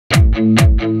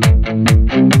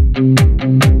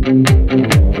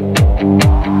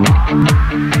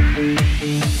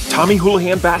Tommy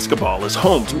Hulihan Basketball is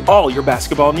home to all your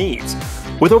basketball needs.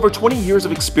 With over 20 years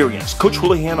of experience, Coach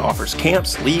Hulihan offers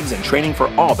camps, leagues, and training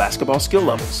for all basketball skill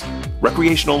levels.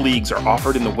 Recreational leagues are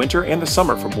offered in the winter and the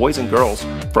summer for boys and girls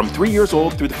from 3 years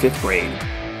old through the 5th grade.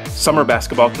 Summer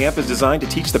basketball camp is designed to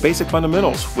teach the basic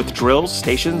fundamentals with drills,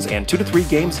 stations, and 2 to 3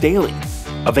 games daily.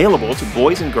 Available to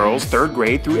boys and girls 3rd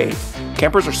grade through 8th.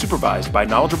 Campers are supervised by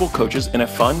knowledgeable coaches in a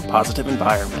fun, positive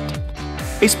environment.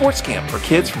 A sports camp for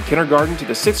kids from kindergarten to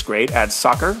the 6th grade adds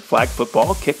soccer, flag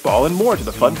football, kickball, and more to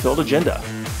the fun-filled agenda.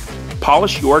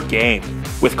 Polish your game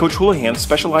with Coach Hulihan's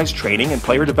specialized training and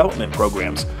player development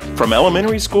programs. From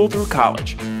elementary school through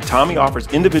college, Tommy offers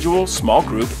individual, small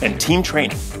group, and team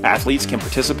training. Athletes can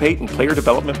participate in player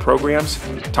development programs,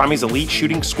 Tommy's Elite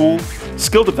Shooting School,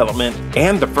 skill development,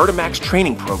 and the Vertimax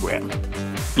training program.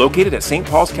 Located at St.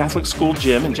 Paul's Catholic School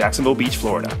Gym in Jacksonville Beach,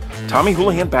 Florida, Tommy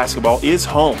Hulihan Basketball is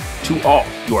home to all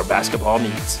your basketball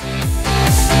needs.